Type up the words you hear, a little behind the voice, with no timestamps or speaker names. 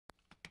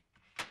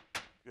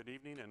Good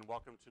evening and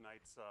welcome to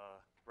tonight's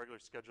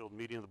regularly scheduled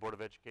meeting of the Board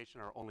of Education,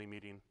 our only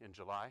meeting in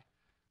July.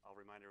 I'll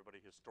remind everybody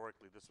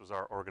historically this was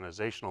our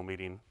organizational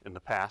meeting in the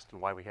past and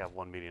why we have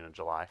one meeting in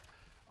July.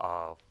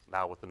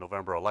 Now with the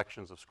November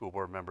elections of school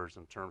board members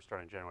and terms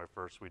starting January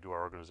 1st, we do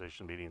our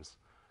organization meetings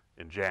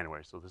in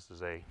January. So this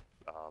is a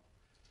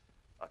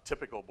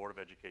typical Board of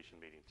Education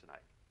meeting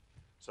tonight.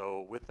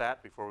 So with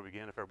that, before we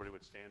begin, if everybody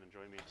would stand and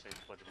join me in saying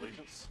the Pledge of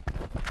Allegiance.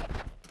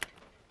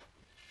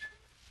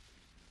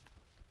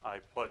 I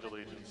pledge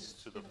allegiance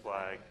to the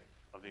flag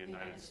of the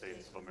United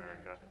States of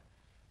America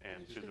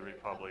and to the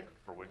republic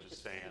for which it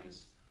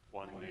stands,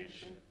 one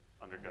nation,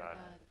 under God,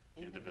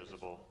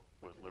 indivisible,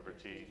 with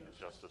liberty and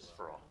justice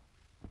for all.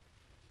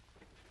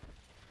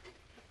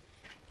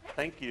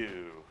 Thank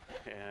you.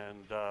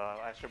 And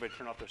I'll ask everybody to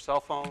turn off their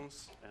cell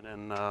phones and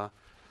then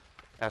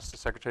ask the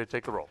secretary to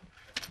take the roll.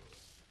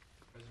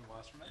 President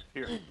Wasserman?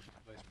 Here.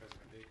 Vice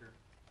President Baker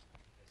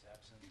is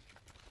absent.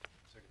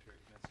 Secretary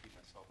Kaminsky,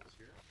 myself is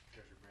here.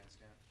 Treasurer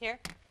Brandstan? Here.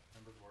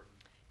 Member Gorton?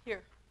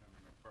 Here.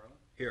 Member McFarland?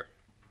 Here.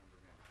 Member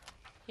Mann?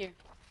 Here.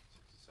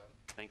 6 to 7.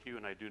 Thank you.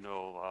 And I do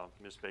know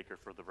Ms. Baker,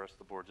 for the rest of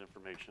the board's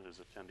information, is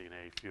attending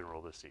a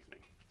funeral this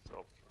evening. So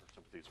our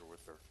sympathies are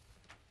with her.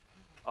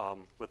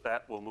 With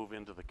that, we'll move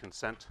into the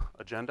consent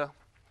agenda.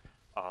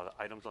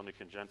 Items on the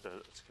consent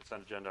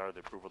agenda are the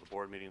approval of the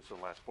board meetings from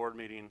the last board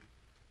meeting,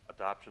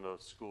 adoption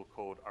of school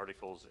code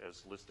articles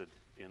as listed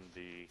in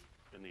the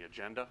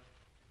agenda.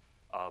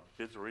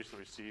 Bids were recently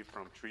received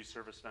from tree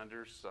service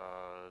vendors,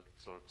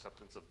 so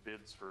acceptance of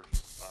bids for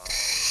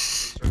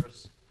tree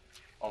service.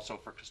 Also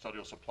for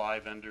custodial supply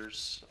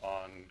vendors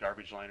on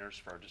garbage liners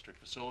for our district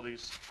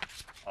facilities.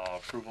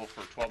 Approval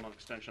for a 12-month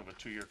extension of a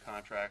 2-year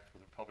contract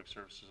with the Public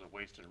Services of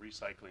Waste and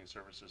Recycling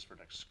Services for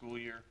next school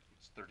year.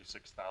 It's a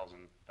 $36,000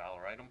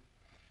 item.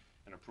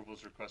 And approval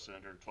is requested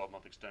under a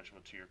 12-month extension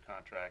of a 2-year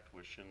contract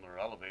with Schindler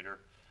Elevator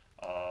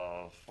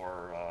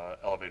for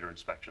elevator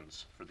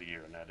inspections for the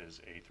year, and that is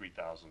a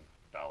 $3,000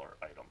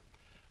 item.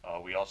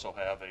 We also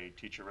have a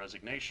teacher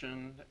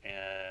resignation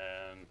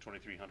and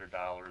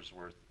 $2,300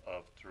 worth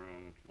of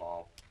Troon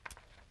Law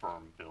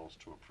Firm bills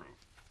to approve.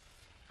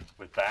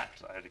 With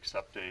that, I'd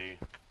accept a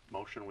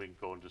motion. We can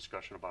go into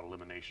discussion about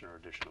elimination or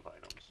addition of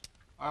items.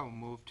 I will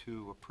move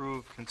to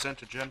approve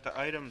consent agenda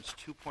items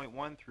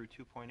 2.1 through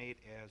 2.8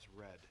 as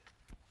read.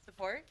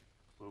 Support.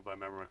 Moved by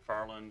Member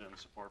McFarland and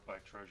support by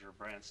Treasurer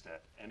Branstad.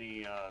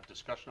 Any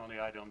discussion on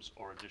the items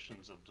or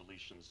additions of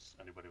deletions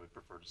anybody would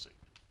prefer to see?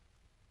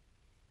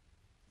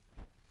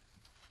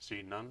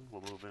 Seeing none,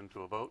 we'll move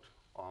into a vote.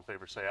 All in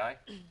favor say aye.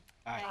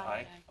 Aye.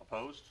 Aye.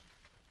 Opposed?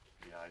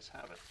 The ayes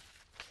have it.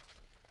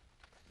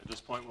 At this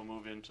point, we'll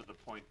move into the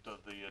point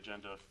of the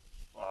agenda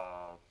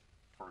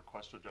for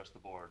request to address the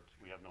board.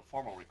 We have no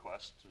formal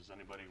request. Does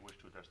anybody wish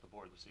to address the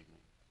board this evening?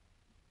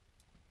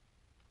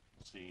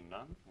 Seeing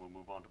none, we'll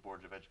move on to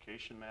Board of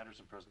Education matters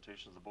and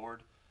presentations of the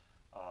board.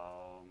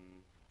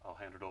 I'll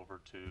hand it over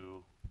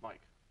to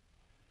Mike.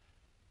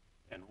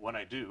 And when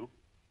I do,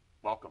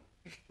 welcome.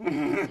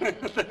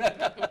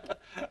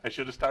 I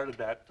should have started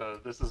that.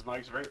 This is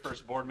Mike's very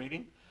first board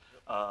meeting.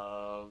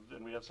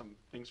 And we have some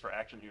things for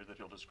action here that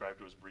he'll describe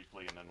to us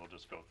briefly, and then we'll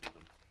just go through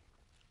them.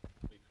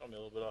 You caught me a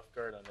little bit off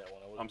guard on that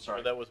one. I wasn't I'm sorry.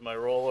 sure that was my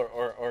role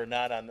or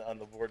not on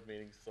the board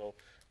meeting, so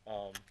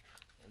let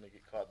me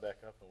get caught back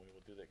up and we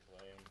will do that because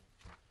I can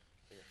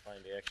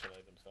find the action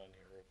items on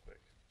here real quick.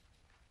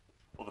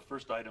 Well, the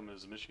first item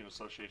is the Michigan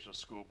Association of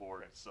School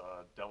Boards,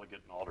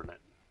 delegate and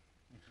alternate.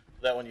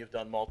 That one you've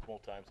done multiple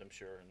times, I'm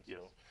sure, and Yes.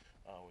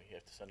 so we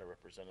have to send our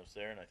representatives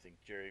there, and I think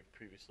Jerry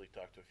previously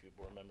talked to a few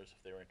board members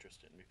if they were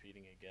interested in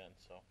repeating again,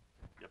 so.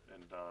 Yep,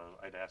 and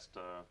I'd asked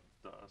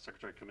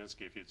Secretary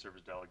Kaminsky if he'd serve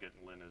as delegate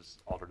and Lynn as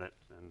alternate,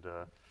 and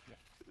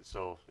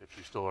so if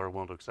you still are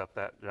willing to accept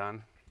that,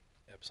 John?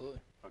 Absolutely.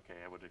 Okay,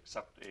 I would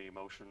accept a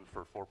motion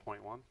for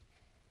 4.1.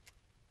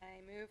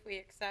 I move we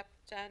accept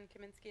John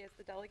Kaminsky as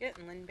the delegate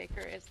and Lynn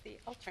Baker as the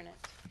alternate.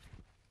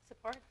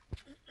 Support.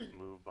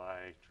 Moved by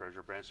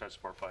Treasurer Branstad,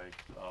 support by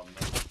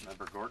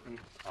Member Gorton.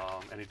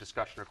 Any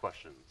discussion or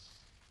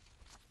questions?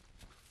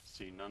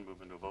 Seeing none,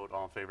 move into a vote.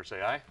 All in favor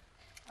say aye.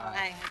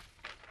 Aye.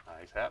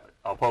 Ayes have it.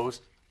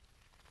 Opposed?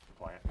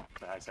 Quiet.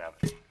 The ayes have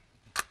it.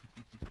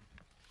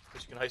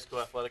 Michigan High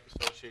School Athletic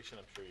Association,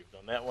 I'm sure you've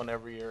done that one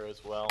every year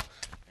as well,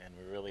 and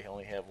we really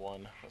only have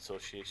one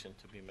association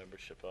to be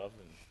membership of,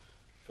 and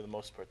for the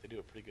most part, they do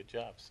a pretty good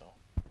job, so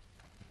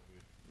we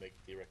make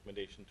the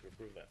recommendation to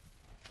approve that.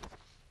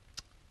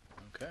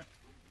 Okay.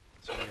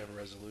 So we have a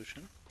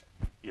resolution.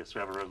 Yes, we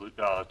have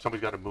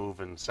somebody's got to move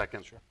and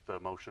second the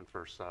motion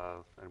first.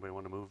 Anybody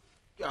want to move?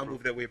 I'll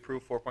move that we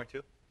approve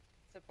 4.2.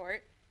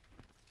 Support.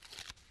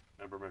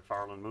 Member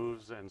McFarland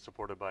moves and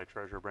supported by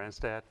Treasurer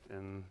Branstad.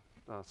 And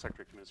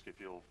Secretary Kaminsky, if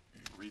you'll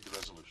read the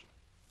resolution.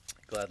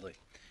 Gladly.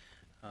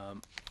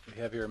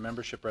 We have here a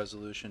membership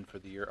resolution for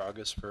the year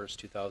August 1st,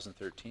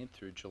 2013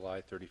 through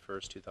July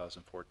 31st,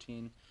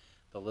 2014.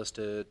 The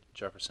listed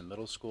Jefferson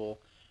Middle School,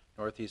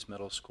 Northeast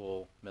Middle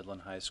School,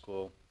 Midland High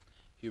School,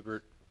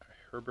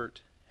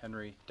 Herbert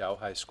Henry Dow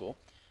High School,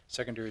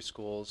 secondary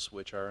schools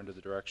which are under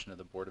the direction of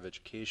the Board of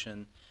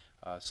Education,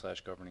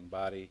 slash governing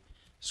body,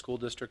 School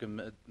District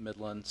of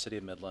Midland, City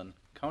of Midland,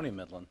 County of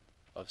Midland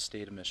of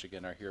State of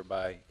Michigan are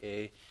hereby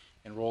A,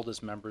 enrolled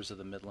as members of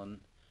the Midland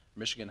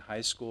Michigan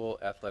High School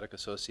Athletic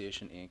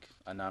Association, Inc.,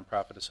 a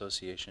nonprofit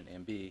association,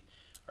 and B,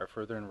 are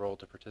further enrolled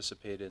to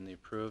participate in the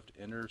approved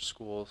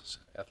inter-school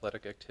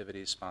athletic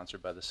activities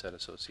sponsored by the said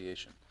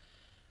association.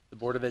 The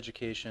Board of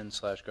Education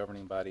slash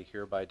governing body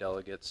hereby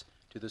delegates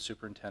to the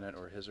superintendent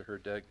or his or her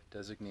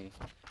designee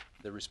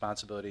the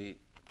responsibility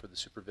for the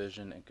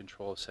supervision and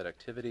control of said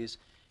activities,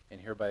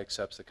 and hereby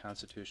accepts the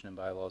Constitution and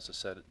bylaws of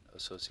said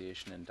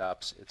association and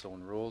adopts its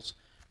own rules,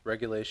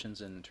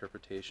 regulations, and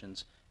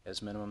interpretations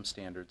as minimum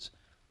standards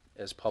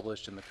as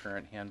published in the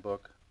current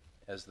handbook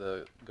as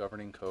the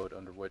governing code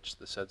under which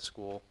the said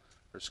school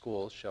or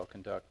schools shall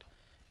conduct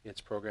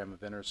its program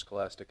of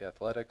interscholastic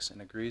athletics,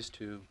 and agrees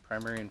to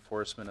primary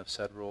enforcement of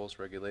said rules,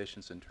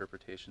 regulations,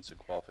 interpretations, and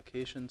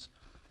qualifications.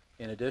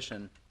 In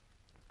addition,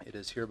 it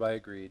is hereby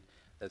agreed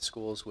that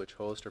schools which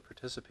host or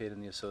participate in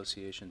the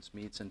association's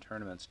meets and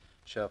tournaments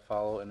shall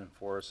follow and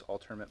enforce all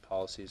tournament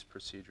policies,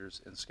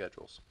 procedures, and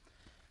schedules.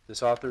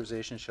 This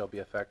authorization shall be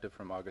effective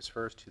from August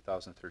 1st,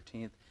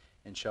 2013,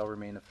 and shall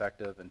remain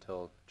effective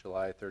until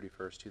July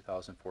 31st,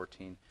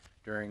 2014,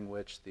 during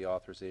which the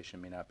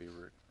authorization may not be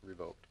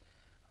revoked.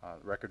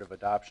 Record of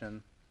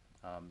adoption.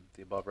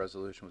 The above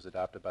resolution was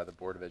adopted by the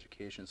Board of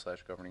Education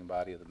slash governing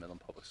body of the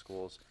Midland Public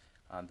Schools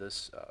on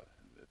this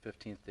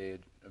 15th day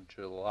of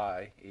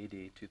July,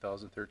 AD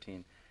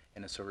 2013,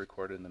 and is so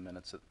recorded in the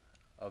minutes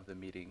of the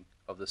meeting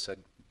of the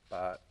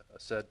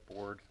said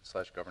board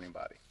slash governing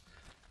body.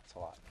 That's a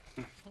lot.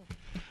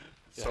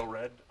 So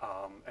read.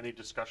 Any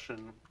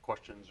discussion,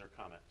 questions, or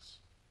comments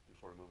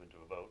before we move into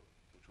a vote,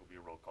 which will be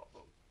a roll call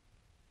vote?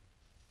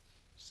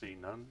 See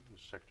none.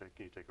 Mr. Secretary,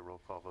 can you take a roll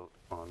call vote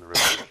on the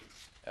resolution?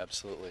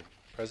 Absolutely.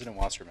 President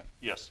Wasserman.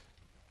 Yes.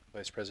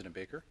 Vice President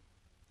Baker.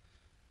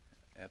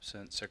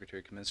 Absent.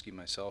 Secretary Kaminsky,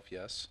 myself,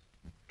 yes.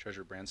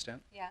 Treasurer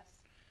Brandstan. Yes.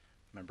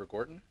 Member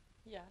Gorton.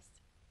 Yes.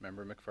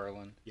 Member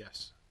McFarland.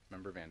 Yes.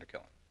 Member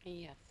Vanderkellen.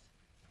 Yes.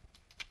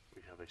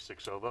 We have a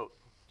 6-0 vote,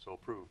 so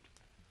approved.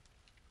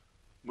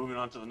 Moving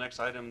on to the next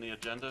item on the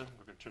agenda,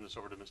 we're going to turn this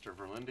over to Mr.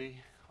 Verlinde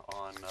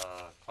on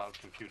cloud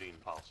computing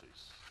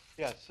policies.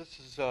 Yes, this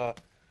is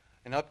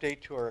an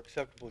update to our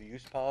acceptable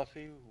use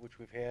policy, which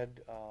we've had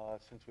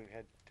since we've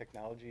had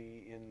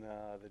technology in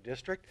the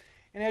district.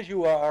 And as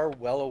you are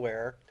well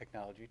aware,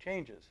 technology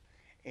changes.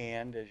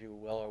 And as you're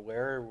well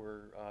aware,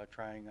 we're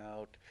trying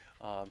out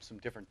some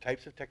different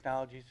types of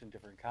technologies in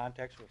different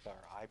contexts with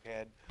our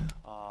iPad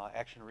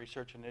Action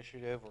Research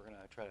Initiative. We're going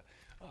to try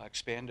to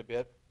expand a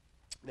bit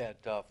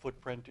that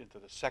footprint into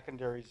the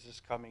secondaries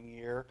this coming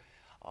year.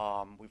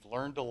 We've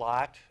learned a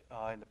lot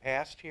in the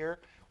past here.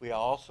 We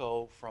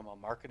also, from a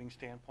marketing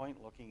standpoint,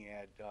 looking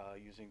at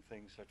using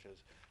things such as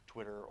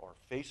Twitter or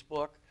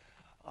Facebook.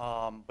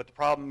 But the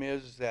problem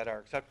is that our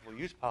acceptable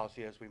use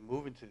policy, as we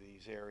move into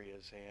these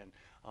areas and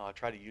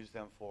try to use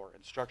them for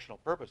instructional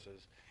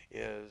purposes,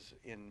 is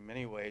in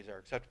many ways our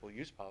acceptable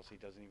use policy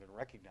doesn't even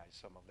recognize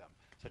some of them,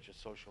 such as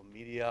social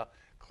media,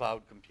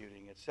 cloud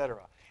computing,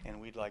 etc.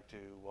 And we'd like to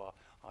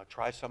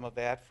try some of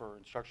that for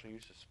instructional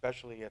use,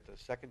 especially at the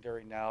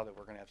secondary now that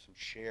we're going to have some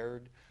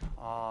shared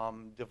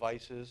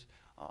devices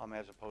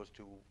as opposed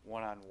to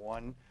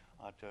one-on-one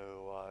to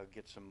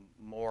get some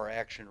more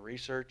action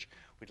research.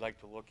 We'd like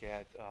to look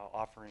at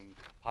offering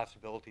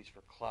possibilities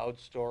for cloud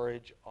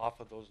storage off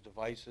of those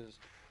devices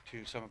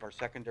to some of our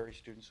secondary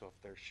students, so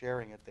if they're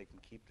sharing it, they can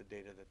keep the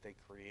data that they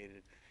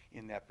created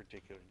in that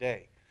particular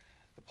day.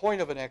 The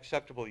point of an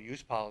acceptable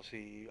use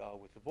policy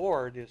with the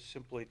board is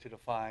simply to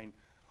define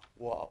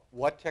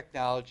what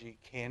technology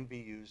can be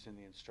used in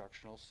the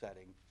instructional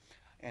setting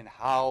and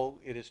how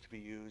it is to be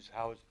used,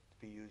 how it's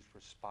to be used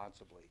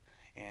responsibly.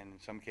 And in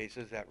some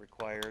cases that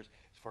requires,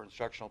 for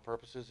instructional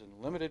purposes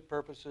and limited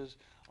purposes,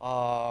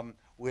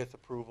 with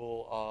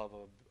approval of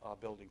a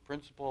building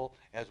principal.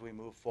 As we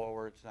move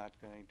forward, it's not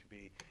going to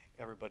be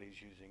everybody's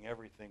using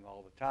everything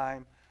all the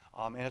time.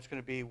 And it's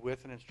going to be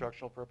with an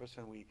instructional purpose,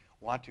 and we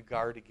want to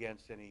guard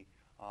against any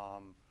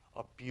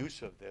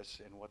abuse of this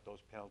and what those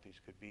penalties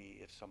could be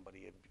if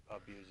somebody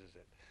abuses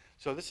it.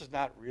 So this is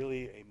not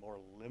really a more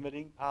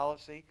limiting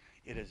policy.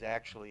 It is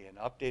actually an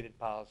updated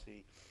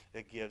policy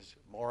that gives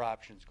more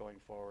options going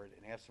forward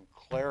and has some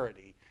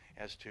clarity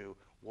as to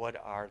what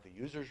are the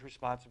user's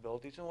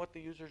responsibilities and what the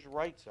user's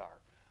rights are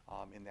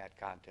in that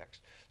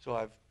context. So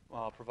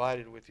I've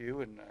provided with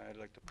you, and I'd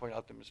like to point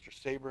out that Mr.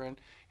 Sabrin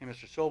and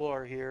Mr. Sobel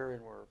are here,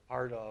 and we're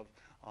part of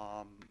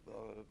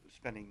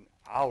spending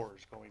hours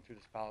going through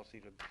this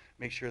policy to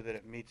make sure that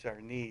it meets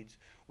our needs.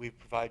 We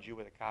provide you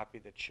with a copy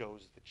that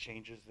shows the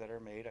changes that are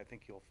made. I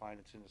think you'll find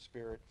it's in the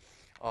spirit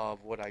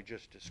of what I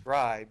just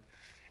described.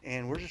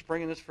 And we're just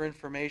bringing this for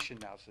information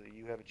now so that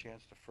you have a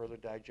chance to further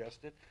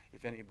digest it.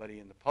 If anybody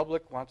in the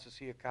public wants to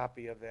see a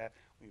copy of that,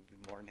 we'd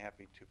be more than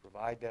happy to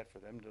provide that for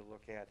them to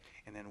look at.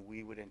 And then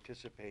we would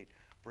anticipate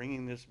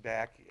bringing this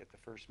back at the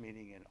first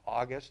meeting in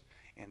August,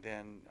 and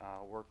then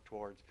work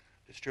towards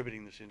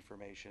distributing this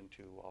information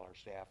to all our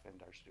staff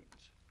and our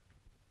students.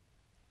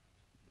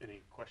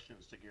 Any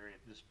questions to Gary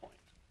at this point?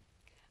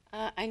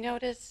 I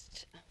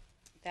noticed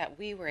that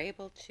we were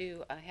able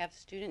to have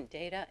student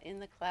data in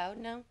the cloud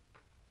now.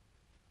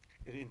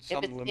 In If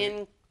some it's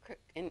limited,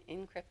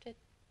 encrypted?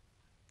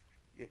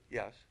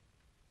 yes.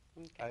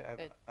 Okay,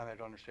 good. I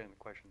don't understand the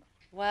question.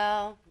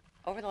 Well,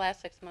 over the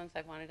last 6 months,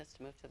 I've wanted us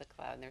to move to the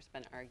cloud, and there's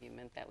been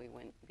argument that we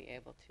wouldn't be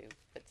able to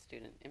put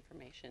student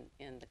information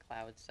in the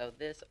cloud. So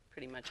this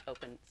pretty much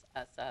opens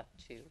us up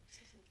to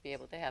be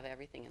able to have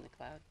everything in the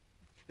cloud.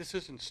 This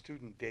isn't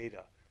student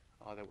data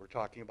that we're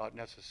talking about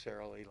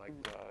necessarily, like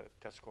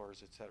test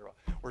scores, et cetera.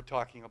 We're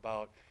talking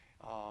about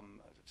a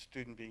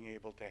student being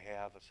able to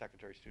have, a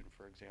secondary student,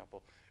 for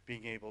example,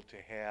 being able to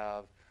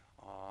have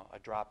a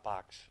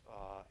Dropbox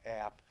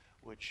app,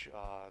 which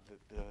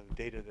the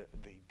data,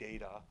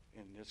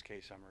 in this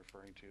case I'm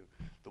referring to,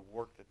 the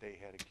work that they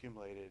had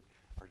accumulated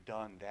or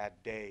done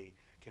that day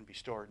can be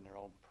stored in their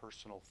own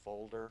personal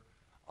folder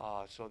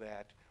so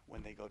that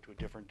when they go to a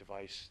different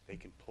device, they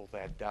can pull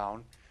that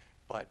down.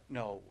 But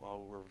no,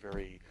 we're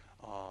very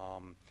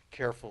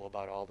careful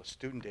about all the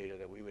student data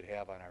that we would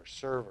have on our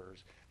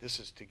servers. This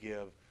is to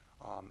give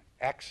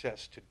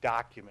access to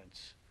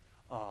documents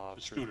through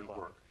the Student cloud.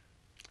 work.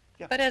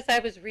 Yeah. But as I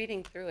was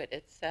reading through it,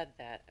 it said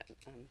that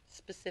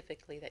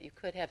specifically that you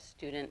could have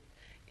student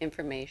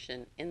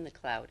information in the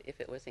cloud if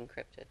it was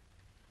encrypted.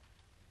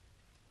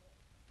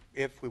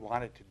 If we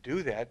wanted to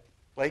do that,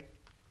 Blake,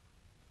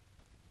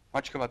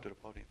 why don't you come up to the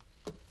podium?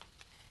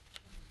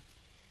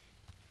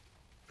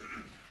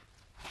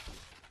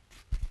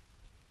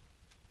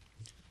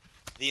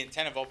 The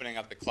intent of opening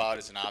up the cloud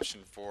as an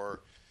option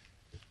for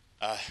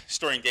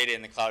storing data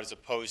in the cloud as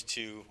opposed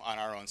to on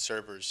our own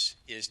servers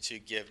is to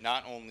give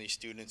not only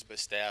students but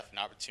staff an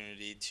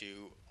opportunity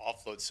to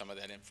offload some of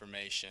that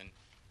information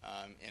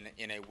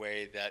in a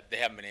way that they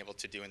haven't been able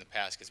to do in the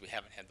past because we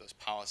haven't had those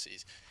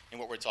policies. And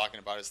what we're talking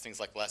about is things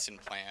like lesson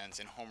plans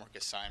and homework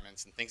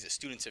assignments and things that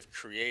students have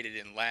created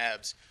in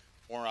labs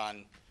or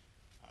on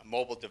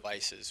mobile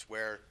devices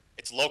where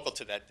it's local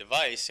to that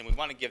device, and we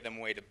want to give them a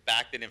way to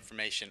back that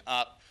information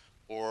up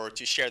or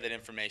to share that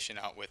information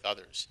out with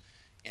others.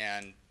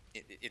 And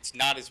it's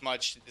not as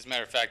much, as a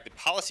matter of fact, the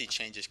policy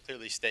changes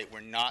clearly state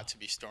we're not to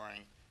be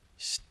storing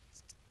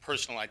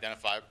personal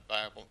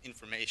identifiable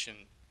information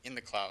in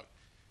the cloud,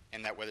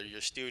 and that whether you're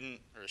a student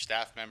or a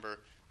staff member,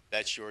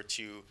 that you're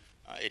to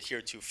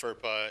adhere to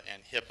FERPA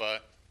and HIPAA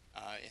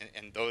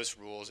and those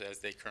rules as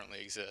they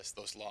currently exist,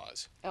 those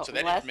laws. Oh, So that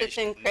unless it's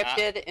information is not-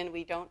 encrypted and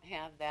we don't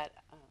have that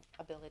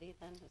ability,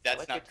 then? Is that That's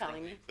what you're not telling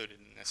currently me? included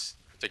in this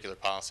particular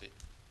policy.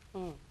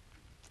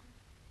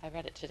 I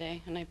read it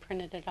today and I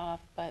printed it off,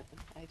 but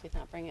I did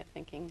not bring it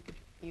thinking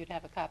you'd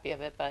have a copy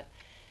of it. But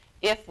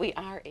if we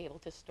are able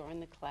to store in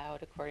the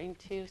cloud, according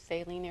to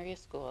Saline Area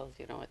Schools,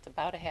 you know, it's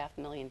about a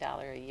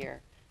 $500,000 a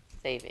year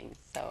savings.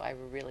 So I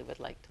really would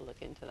like to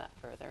look into that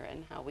further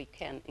and how we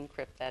can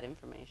encrypt that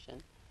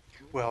information.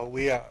 Well,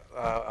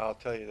 I'll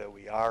tell you that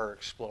we are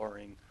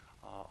exploring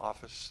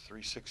Office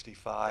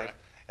 365 Correct.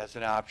 as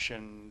an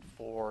option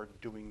for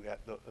doing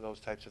those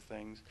types of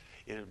things.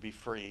 It would be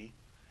free.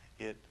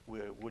 It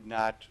would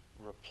not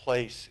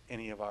replace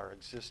any of our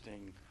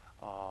existing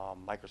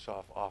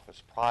Microsoft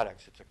Office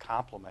products. It's a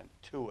complement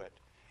to it.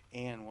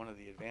 And one of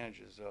the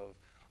advantages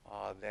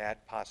of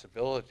that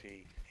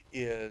possibility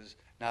is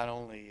not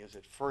only is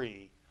it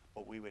free,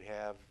 but we would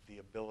have the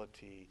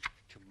ability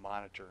to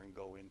monitor and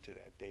go into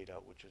that data,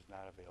 which is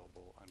not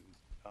available on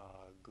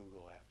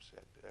Google Apps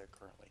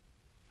currently,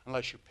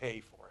 unless you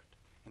pay for it,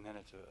 and then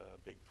it's a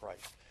big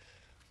price.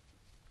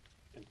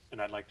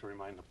 And I'd like to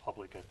remind the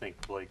public, I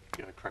think, Blake,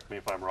 correct me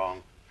if I'm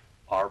wrong,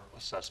 our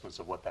assessments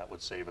of what that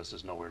would save us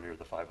is nowhere near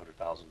the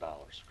 $500,000,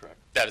 correct?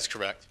 That is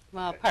correct.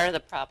 Well, Okay. part of the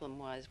problem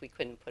was we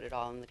couldn't put it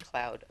all in the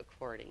cloud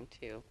according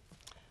to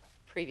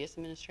previous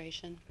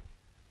administration.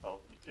 Well,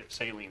 if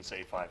Saline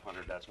say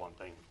 500, that's one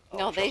thing.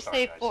 No, they Trust our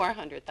say guys.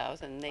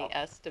 400,000. They Oh.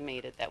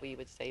 estimated that we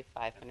would save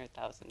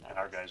 $500,000. And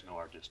our guys know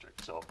our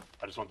district, so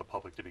I just want the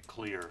public to be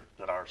clear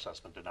that our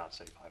assessment did not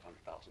say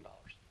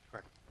 $500,000.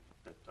 Correct.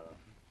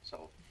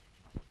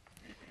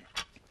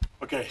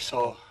 Okay,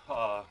 so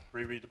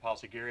reread the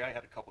policy. Gary, I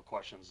had a couple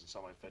questions and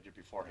some I fed you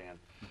beforehand.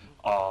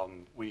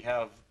 We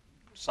have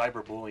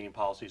cyberbullying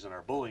policies in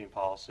our bullying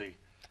policy.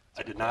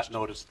 I did not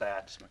notice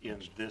that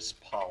in this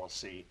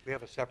policy. We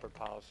have a separate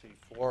policy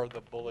for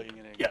the bullying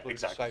and it Yeah,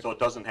 includes exactly. So cyber- it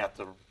doesn't have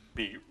to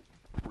be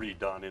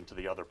redone into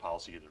the other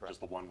policy either. Correct. Just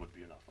the one would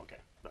be enough. Okay,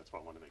 that's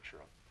what I want to make sure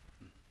of.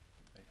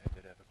 I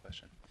did have a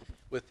question.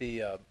 With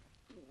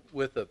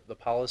the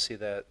policy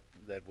that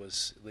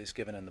was at least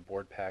given in the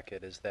board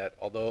packet, is that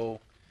although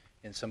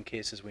in some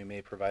cases we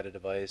may provide a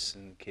device,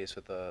 in case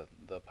with the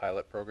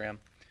pilot program,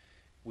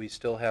 we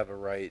still have a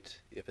right,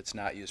 if it's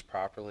not used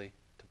properly,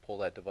 to pull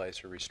that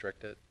device or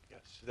restrict it?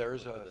 Yes,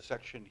 there's a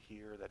section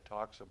here that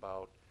talks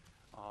about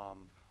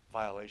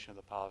violation of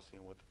the policy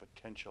and what the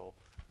potential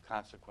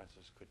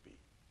consequences could be.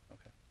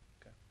 Okay,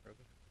 very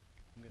good.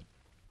 I'm good.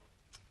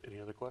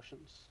 Any other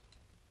questions?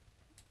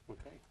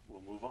 Okay,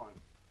 we'll move on.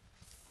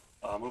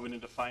 Moving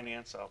into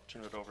finance, I'll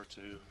turn it over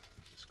to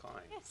Ms.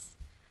 Klein. Yes.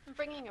 I'm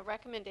bringing a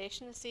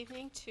recommendation this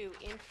evening to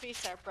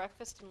increase our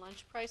breakfast and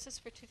lunch prices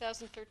for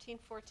 2013-14.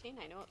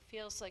 I know it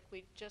feels like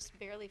we just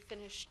barely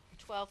finished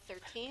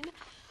 12-13,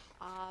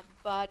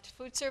 but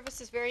food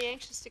service is very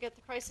anxious to get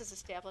the prices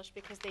established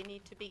because they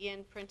need to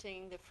begin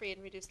printing the free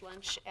and reduced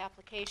lunch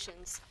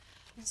applications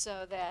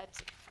so that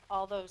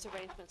all those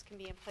arrangements can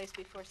be in place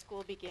before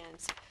school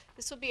begins.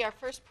 This will be our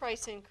first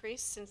price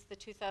increase since the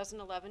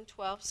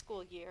 2011-12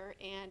 school year,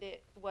 and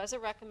it was a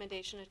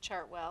recommendation at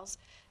Chartwell's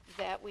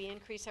that we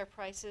increase our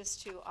prices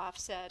to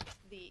offset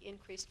the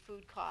increased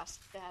food costs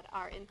that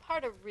are in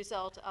part a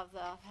result of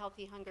the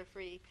Healthy Hunger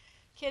Free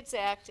Kids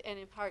Act and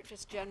in part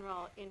just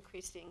general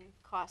increasing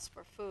costs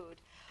for food.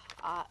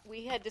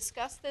 We had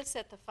discussed this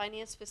at the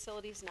Finance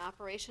Facilities and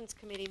Operations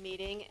Committee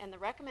meeting, and the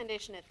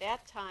recommendation at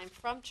that time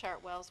from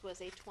Chartwell's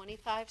was a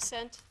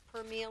 25-cent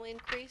per meal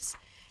increase.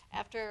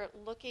 After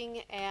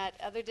looking at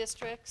other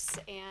districts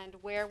and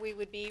where we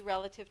would be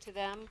relative to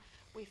them,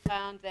 we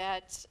found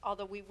that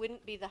although we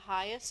wouldn't be the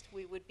highest,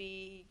 we would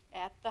be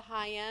at the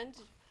high end.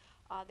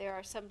 There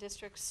are some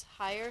districts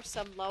higher,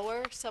 some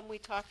lower. Some we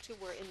talked to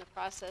were in the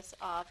process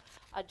of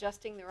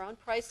adjusting their own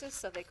prices,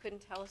 so they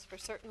couldn't tell us for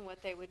certain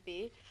what they would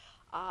be.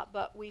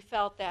 But we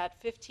felt that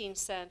 15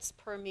 cents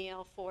per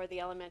meal for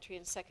the elementary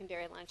and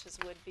secondary lunches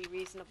would be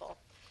reasonable.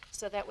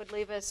 So that would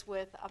leave us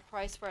with a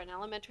price for an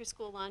elementary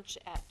school lunch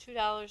at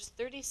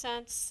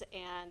 $2.30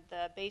 and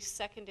the base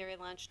secondary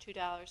lunch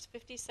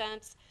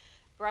 $2.50.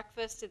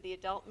 Breakfast and the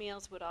adult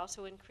meals would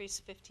also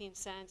increase 15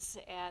 cents,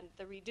 and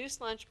the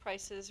reduced lunch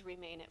prices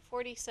remain at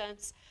 40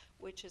 cents,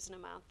 which is an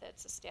amount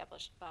that's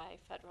established by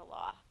federal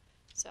law.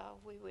 So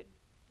we would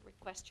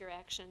request your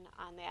action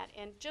on that.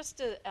 And just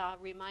a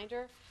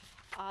reminder,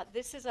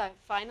 this is our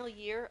final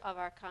year of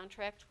our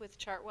contract with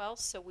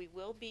Chartwell's, so we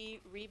will be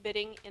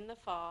rebidding in the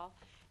fall.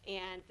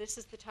 And this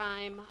is the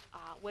time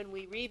when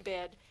we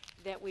rebid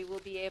that we will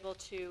be able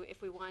to,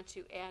 if we want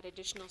to add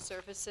additional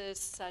services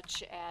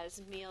such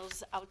as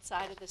meals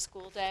outside of the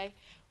school day,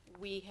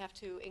 we have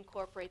to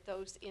incorporate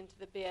those into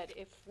the bid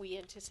if we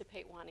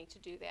anticipate wanting to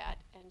do that.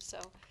 And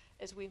so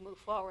as we move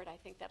forward, I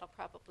think that'll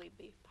probably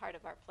be part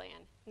of our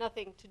plan.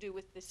 Nothing to do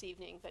with this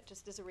evening, but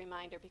just as a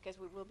reminder, because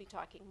we will be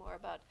talking more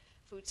about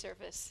food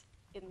service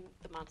in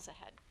the months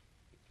ahead.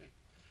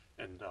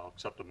 And I'll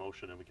accept a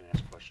motion and we can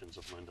ask questions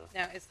of Linda.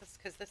 Now, is this,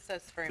 because this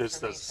says for This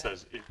information?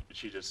 says,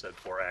 she just said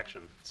for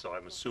action, so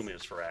I'm assuming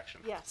it's for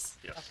action. Yes.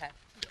 Yes. Okay.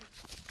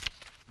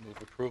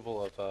 Move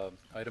approval of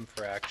item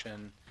for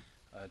action,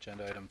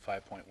 agenda item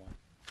 5.1.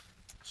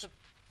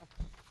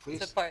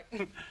 Please. Support.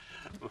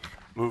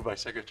 Moved by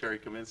Secretary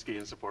Kaminsky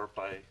and support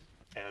by,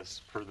 as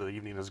per the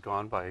evening has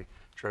gone, by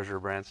Treasurer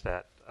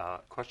Branstad.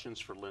 Questions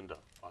for Linda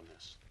on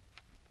this?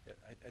 Yeah,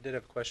 I did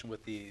have a question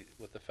with the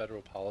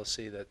federal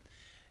policy that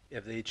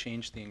if they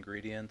change the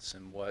ingredients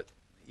and what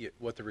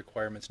the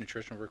requirements,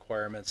 nutritional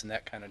requirements, and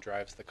that kind of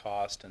drives the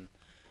cost. And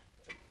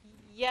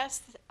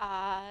Yes,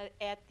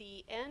 at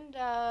the end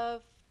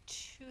of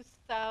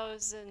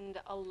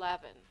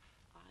 2011,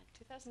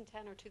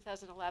 2010 or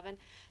 2011,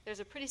 there's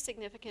a pretty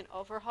significant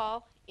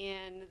overhaul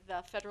in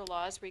the federal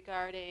laws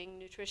regarding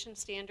nutrition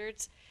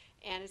standards,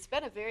 and it's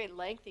been a very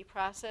lengthy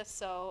process.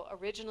 So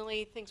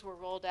originally things were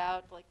rolled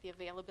out, like the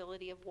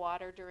availability of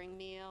water during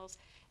meals,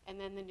 and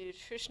then the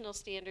nutritional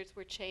standards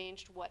were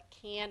changed, what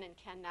can and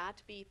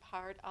cannot be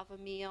part of a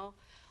meal,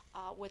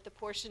 what the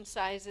portion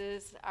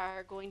sizes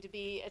are going to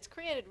be. It's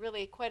created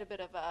really quite a bit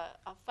of a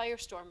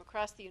firestorm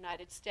across the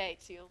United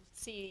States. You'll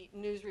see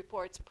news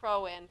reports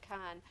pro and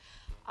con.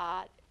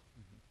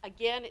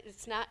 Again,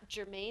 it's not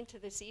germane to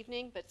this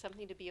evening, but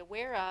something to be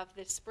aware of.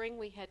 This spring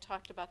we had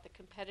talked about the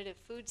competitive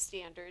food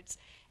standards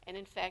and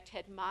in fact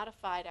had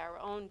modified our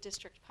own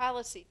district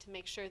policy to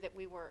make sure that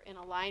we were in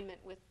alignment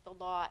with the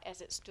law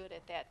as it stood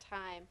at that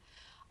time.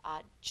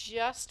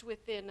 Just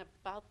within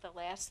about the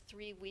last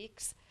 3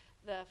 weeks,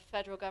 the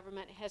federal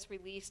government has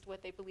released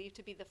what they believe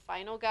to be the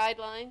final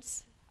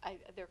guidelines.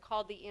 They're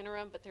called the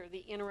interim, but they're the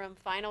interim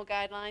final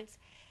guidelines.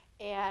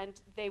 And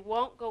they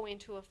won't go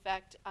into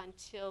effect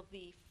until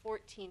the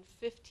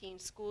 14-15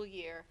 school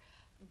year,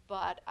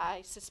 but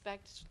I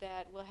suspect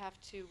that we'll have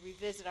to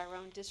revisit our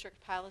own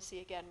district policy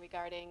again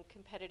regarding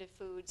competitive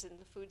foods and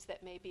the foods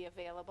that may be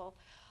available.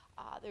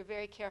 They're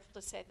very careful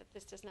to say that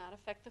this does not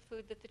affect the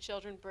food that the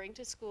children bring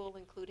to school,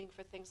 including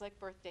for things like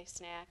birthday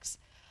snacks,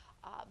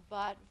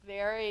 but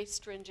very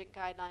stringent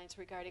guidelines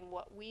regarding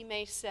what we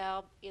may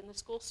sell in the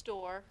school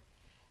store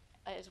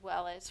as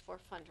well as for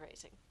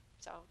fundraising.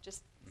 So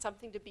just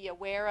something to be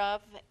aware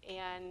of,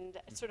 and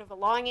sort of a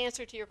long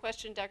answer to your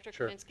question, Dr.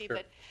 Sure, Kaminsky, sure.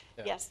 but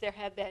Yeah. yes, there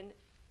have been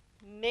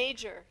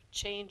major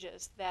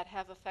changes that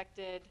have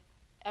affected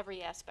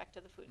every aspect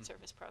of the food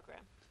service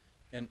program.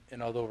 And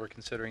although we're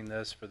considering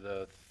this for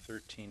the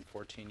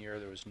 13-14 year,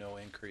 there was no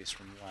increase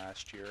from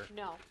last year.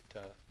 No,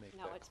 To make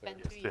No, that it's clear.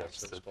 been 2 Yes, years.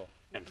 So it's well-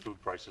 And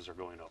food prices are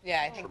going up.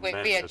 Yeah, I think we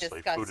had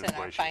tremendously. discussed Food in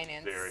our inflation is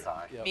finance very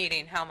high. Yep.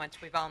 meeting how much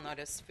we've all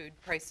noticed food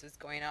prices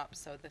going up,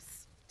 so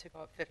this to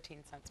go up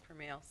 15 cents per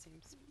meal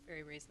seems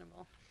very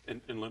reasonable.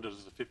 And Linda,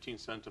 does the 15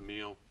 cent a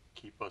meal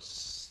keep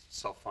us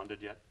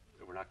self-funded yet?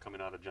 we're not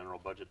coming out of general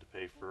budget to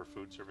pay for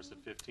food service at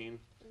 15?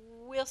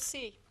 We'll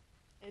see.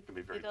 Can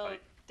be very It'll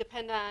tight.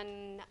 depend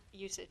on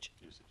usage.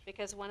 Usage.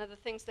 Because one of the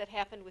things that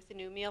happened with the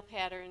new meal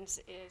patterns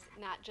is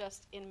not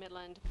just in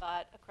Midland,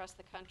 but across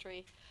the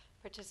country,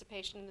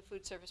 participation in the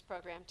food service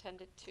program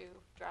tended to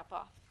drop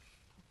off.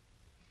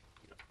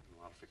 Yeah,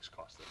 a lot of fixed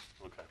costs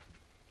there. Okay.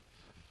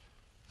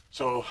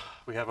 So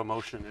we have a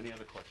motion. Any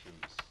other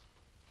questions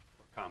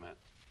or comment?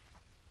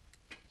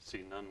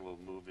 Seeing none, we'll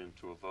move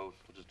into a vote.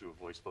 We'll just do a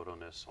voice vote on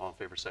this. All in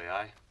favor say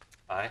aye.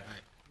 Aye.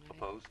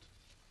 Opposed?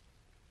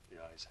 The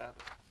ayes have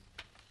it.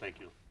 Thank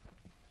you.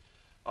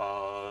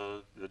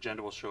 The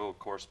agenda will show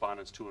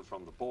correspondence to and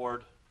from the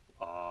board,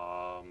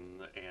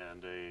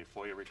 and a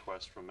FOIA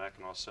request from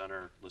Mackinac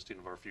Center, listing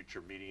of our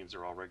future meetings.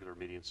 They're all regular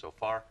meetings so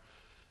far.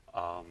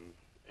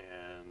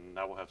 And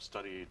now we'll have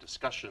study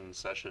discussion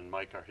session.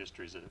 Mike, our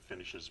histories, it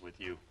finishes with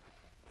you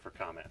for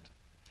comment.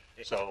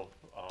 So,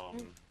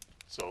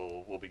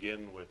 so we'll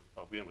begin with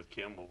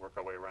Kim. We'll work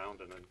our way around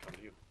and then come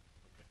to you.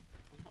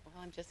 Well, I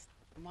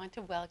want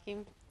to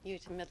welcome you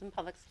to Midland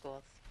Public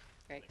Schools.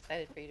 Very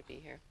excited for you to be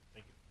here.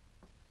 Thank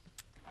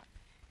you.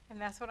 And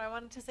that's what I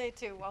wanted to say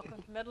too.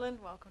 Welcome to Midland.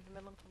 Welcome to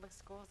Midland Public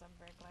Schools. I'm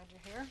very glad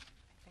you're here.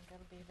 I think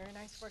it'll be very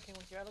nice working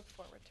with you. I look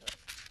forward to it.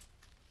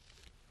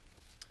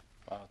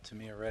 Wow, to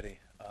me already.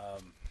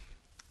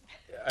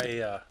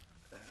 I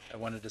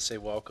wanted to say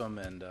welcome,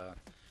 and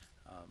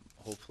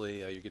hopefully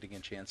you're getting a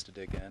chance to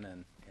dig in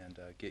and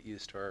get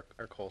used to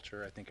our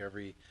culture. I think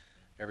every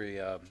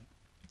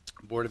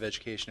Board of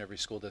Education, every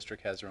school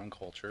district has their own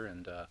culture,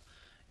 and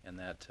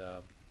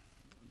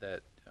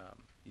that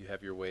you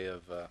have your way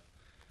of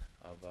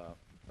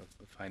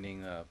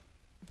finding a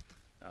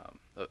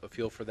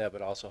feel for that,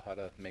 but also how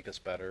to make us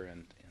better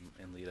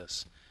and lead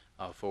us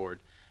forward.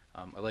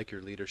 I like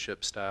your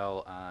leadership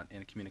style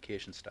and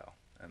communication style.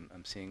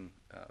 I'm seeing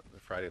the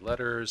Friday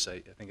letters.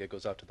 I think it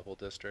goes out to the whole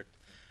district,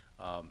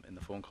 and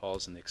the phone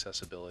calls and the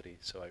accessibility.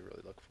 So I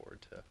really look forward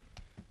to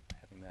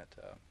having that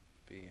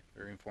be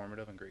very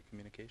informative and great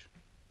communication.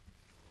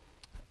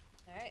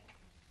 All right.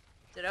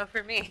 Ditto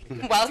for me.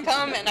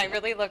 Welcome, and I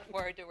really look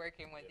forward to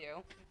working with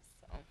you.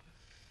 So.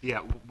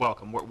 Yeah,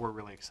 welcome. We're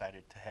really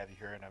excited to have you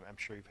here, and I'm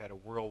sure you've had a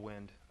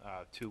whirlwind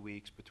 2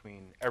 weeks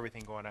between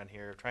everything going on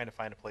here, trying to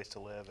find a place to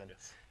live, and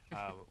Yes.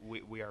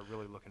 we are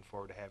really looking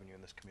forward to having you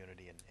in this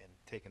community and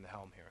taking the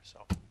helm here. So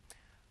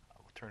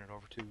we'll turn it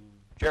over to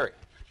Jerry.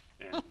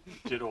 And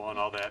ditto on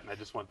all that, and I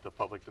just want the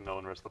public to know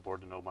and the rest of the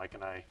board to know Mike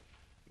and I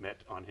met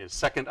on his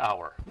second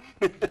hour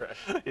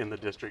in the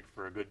district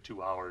for a good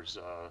 2 hours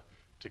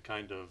to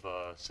kind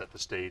of set the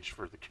stage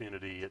for the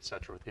community, et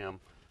cetera, with him.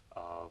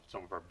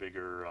 Some of our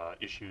bigger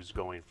issues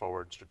going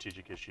forward,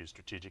 strategic issues,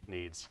 strategic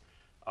needs.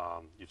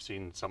 You've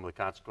seen some of the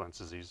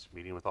consequences. He's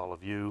meeting with all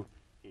of you.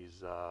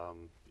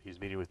 He's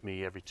meeting with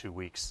me every 2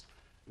 weeks,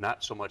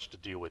 not so much to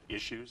deal with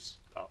issues.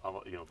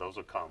 Those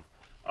will come.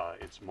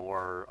 It's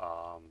more,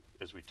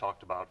 as we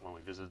talked about when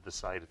we visited the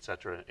site, et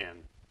cetera,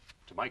 and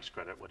to Mike's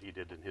credit, what he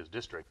did in his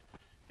district,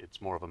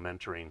 it's more of a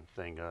mentoring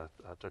thing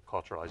to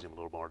culturalize him a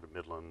little more to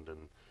Midland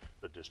and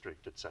the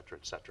district, et cetera,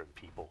 and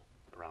people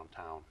around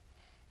town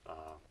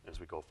as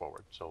we go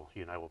forward. So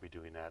he and I will be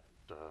doing that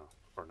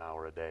for an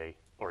hour a day,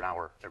 or an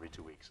hour every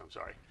 2 weeks, I'm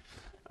sorry.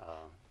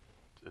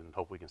 And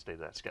hope we can stay to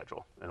that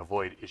schedule and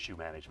avoid issue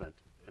management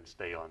and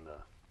stay on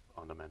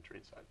the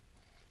mentoring side.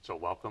 So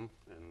welcome,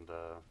 and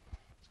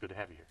it's good to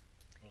have you here.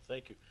 Well,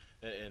 thank you.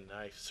 And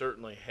I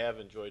certainly have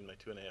enjoyed my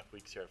 2.5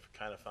 weeks here. I've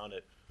kind of found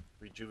it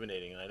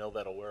rejuvenating, and I know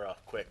that'll wear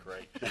off quick,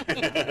 right?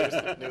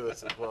 I knew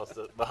this as well. It's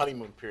the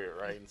honeymoon period,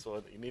 right? And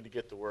so you need to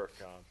get to work.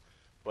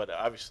 But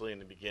obviously in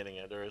the beginning,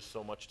 there is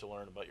so much to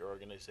learn about your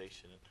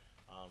organization.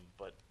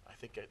 But I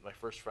think my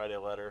first Friday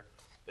letter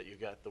that you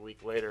got the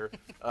week later,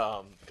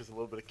 because a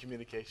little bit of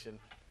communication,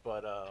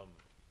 but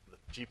the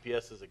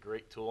GPS is a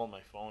great tool on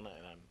my phone,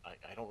 and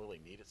I don't really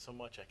need it so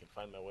much. I can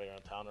find my way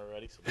around town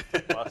already, so that's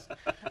a plus.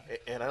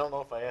 And I don't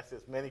know if I asked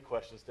as many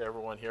questions to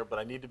everyone here, but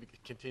I need to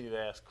continue to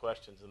ask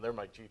questions, and they're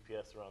my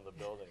GPS around the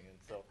building. And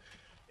so,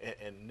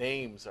 and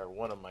names are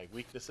one of my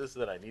weaknesses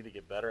that I need to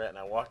get better at. And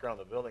I walk around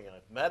the building, and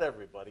I've met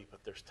everybody,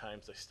 but there's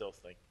times I still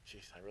think,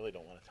 geez, I really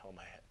don't want to tell them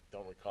I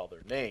don't recall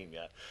their name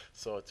yet.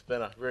 So it's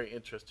been a very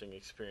interesting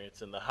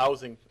experience, and the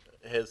housing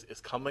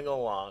is coming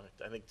along.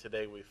 I think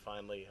today we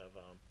finally have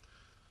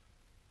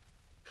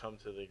come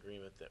to the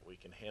agreement that we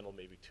can handle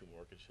maybe 2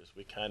 mortgages.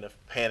 We kind of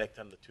panicked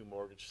on the 2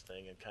 mortgage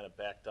thing and kind of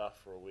backed off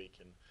for a week,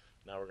 and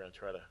now we're going to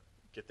try to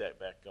get that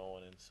back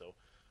going. And so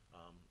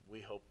we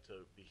hope to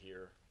be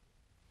here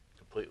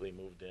completely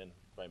moved in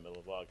by middle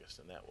of August,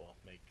 and that will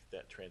make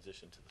that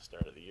transition to the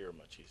start of the year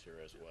much easier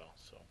as well.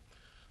 So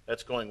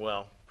that's going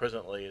well.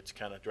 Presently, it's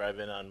kind of drive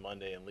in on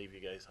Monday and leave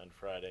you guys on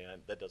Friday,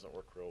 and that doesn't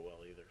work real well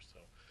either, so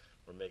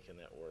we're making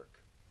that work.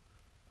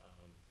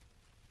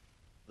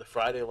 The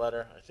Friday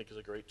letter, I think, is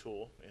a great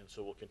tool, and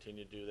so we'll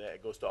continue to do that.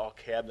 It goes to all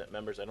cabinet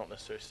members. I don't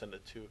necessarily send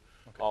it to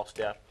all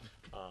staff.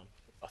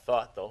 A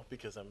thought though,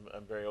 because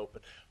I'm very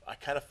open. I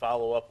kind of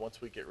follow up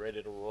once we get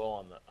ready to roll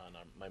on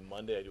my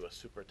Monday. I do a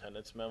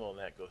superintendent's memo, and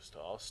that goes to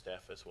all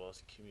staff as well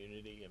as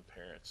community and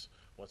parents.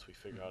 Once we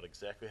figure out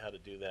exactly how to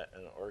do that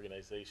in an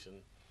organization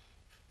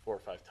 4 or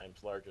 5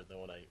 times larger than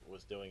what I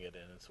was doing it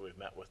in, and so we've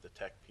met with the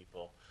tech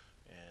people,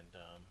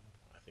 and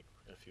I think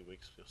in a few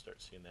weeks you'll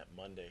start seeing that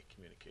Monday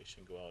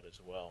communication go out as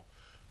well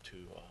to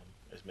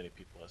as many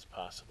people as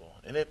possible.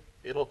 And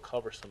it'll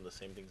cover some of the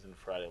same things in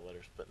Friday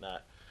letters, but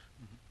not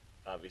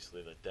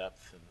obviously the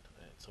depth and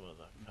some of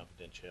the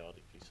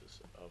confidentiality pieces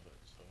of it.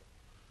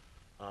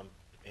 So,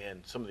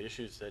 and some of the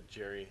issues that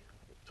Jerry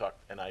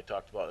and I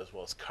talked about, as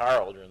well as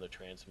Carl during the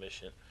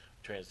transition,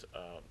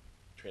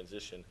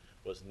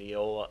 was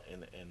Neola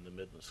and the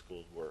Midland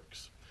School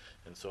Works.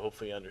 And so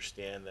hopefully you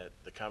understand that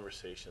the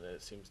conversation that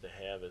it seems to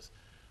have is,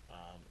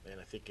 and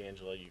I think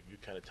Angela, you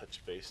kind of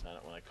touched base on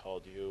it when I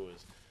called you,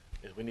 is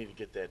we need to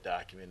get that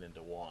document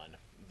into one,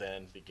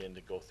 then begin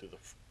to go through the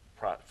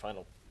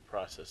final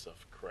process of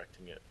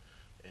correcting it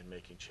and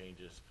making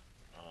changes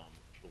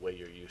the way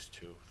you're used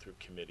to through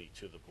committee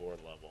to the board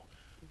level.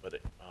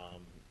 But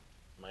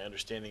my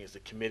understanding is the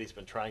committee's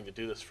been trying to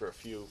do this for a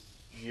few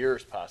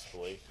years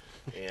possibly,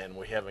 and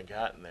we haven't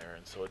gotten there,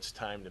 and so it's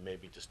time to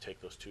maybe just take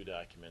those 2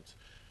 documents.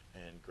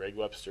 And Greg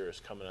Webster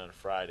is coming on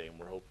Friday, and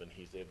we're hoping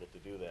he's able to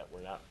do that.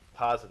 We're not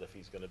positive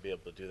he's going to be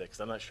able to do that, because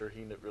I'm not sure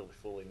he really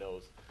fully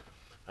knows.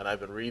 And I've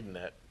been reading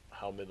that,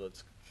 how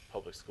Midland's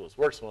Public Schools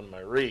Works, one of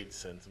my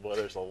reads, and well,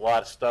 there's a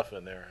lot of stuff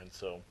in there, and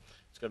so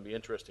it's going to be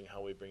interesting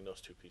how we bring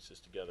those 2 pieces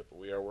together. But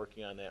we are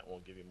working on that, and we'll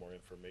give you more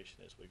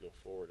information as we go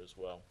forward as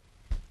well.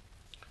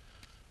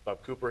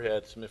 Bob Cooper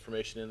had some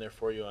information in there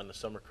for you on the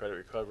summer credit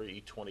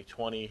recovery,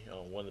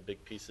 E2020. One of the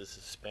big pieces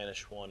is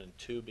Spanish 1 and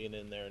 2 being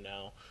in there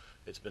now.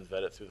 It's been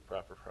vetted through the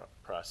proper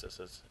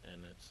processes,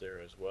 and it's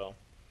there as well.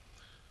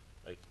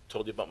 I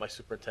told you about my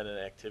superintendent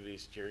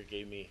activities. Jerry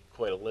gave me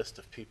quite a list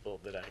of people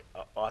that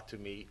I ought to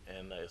meet,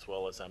 and as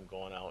well as I'm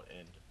going out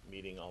and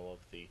meeting all of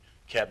the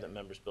cabinet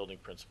members, building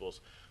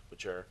principals,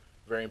 which are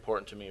very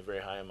important to me, very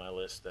high on my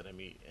list, that I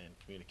meet and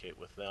communicate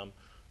with them.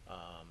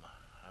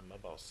 I'm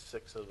about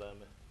 6 of them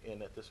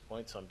in at this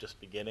point, so I'm just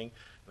beginning,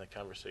 and the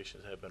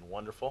conversations have been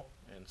wonderful,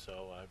 and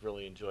so I've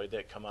really enjoyed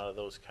that. Come out of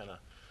those kind of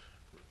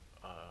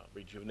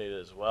rejuvenated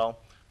as well.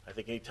 I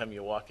think anytime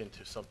you walk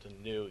into something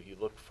new, you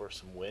look for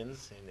some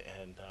wins,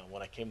 and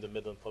when I came to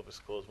Midland Public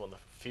Schools, one of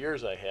the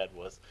fears I had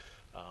was,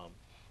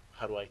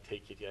 how do I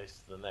take you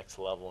guys to the next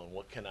level, and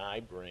what can I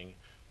bring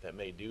that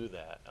may do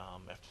that?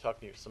 After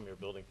talking to some of your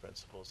building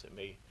principals,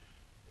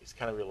 it's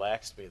kind of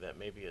relaxed me that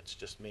maybe it's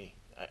just me.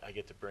 I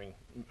get to bring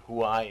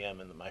who I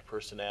am and my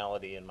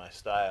personality and my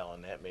style,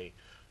 and that may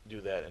do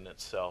that in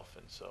itself,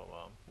 and so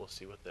we'll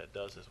see what that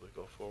does as we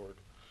go forward.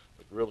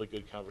 But really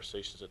good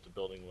conversations at the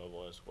building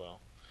level as well.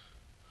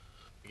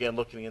 Again,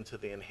 looking into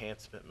the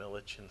enhancement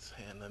millage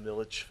and the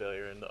millage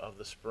failure of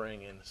the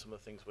spring and some of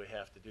the things we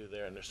have to do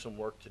there, and there's some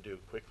work to do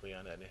quickly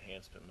on that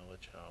enhancement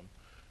millage.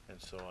 And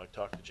so I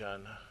talked to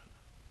John,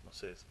 I'll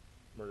say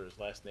his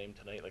last name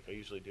tonight like I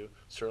usually do,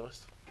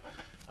 Surlis.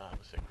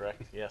 Is that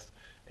correct? Yes.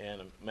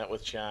 And I met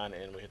with John,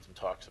 and we had some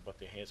talks about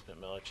the enhancement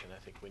millage, and I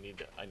think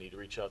I need to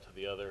reach out to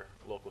the other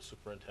local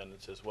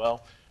superintendents as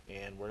well.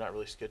 And we're not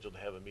really scheduled to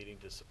have a meeting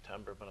this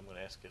September, but I'm going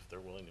to ask if they're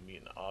willing to meet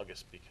in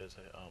August, because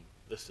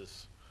this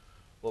is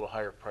a little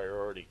higher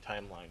priority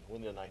timeline.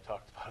 Linda and I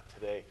talked about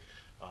today,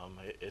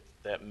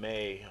 that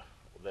May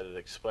that it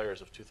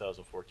expires of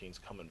 2014 is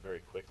coming very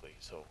quickly.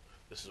 So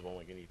this is one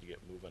we need to get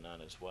moving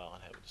on as well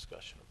and have a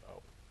discussion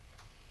about.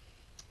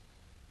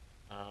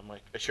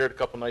 I shared a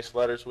couple nice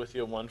letters with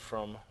you, one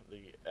from the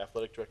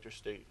Athletic Directors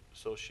State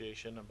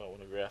Association about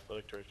one of your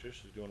athletic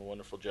directors who's doing a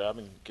wonderful job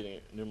and getting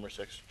numerous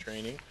extra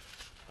training.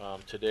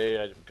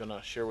 Today I'm going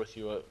to share with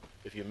you,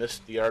 if you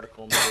missed the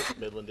article in the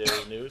Midland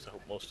Daily News, I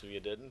hope most of you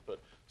didn't, but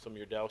some of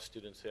your Dow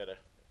students had a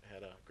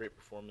great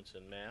performance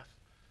in math.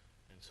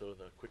 And so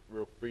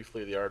real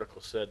briefly, the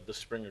article said, this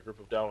spring a group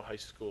of Dow High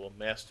School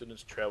math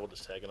students traveled to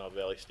Saginaw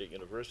Valley State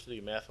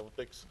University Math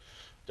Olympics.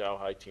 Dow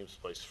High teams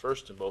placed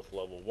first in both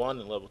Level 1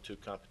 and Level 2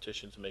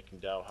 competitions, making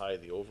Dow High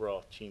the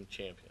overall team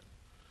champion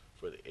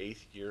for the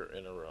 8th year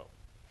in a row.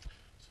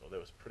 So that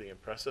was pretty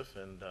impressive,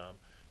 and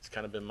it's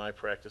kind of been my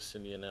practice,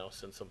 Cindy, and I'll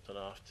send something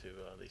off to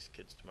these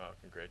kids tomorrow,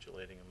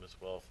 congratulating them as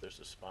well if there's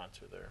a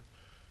sponsor there,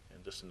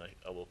 and just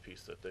a little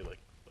piece that they like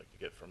to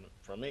get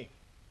from me.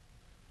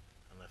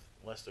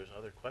 Unless there's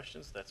other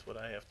questions, that's what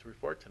I have to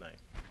report tonight.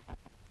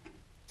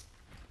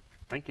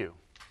 Thank you.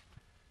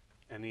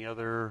 Any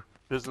other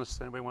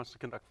business anybody wants to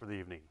conduct for the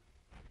evening?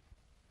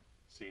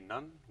 Seeing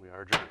none, we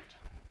are adjourned.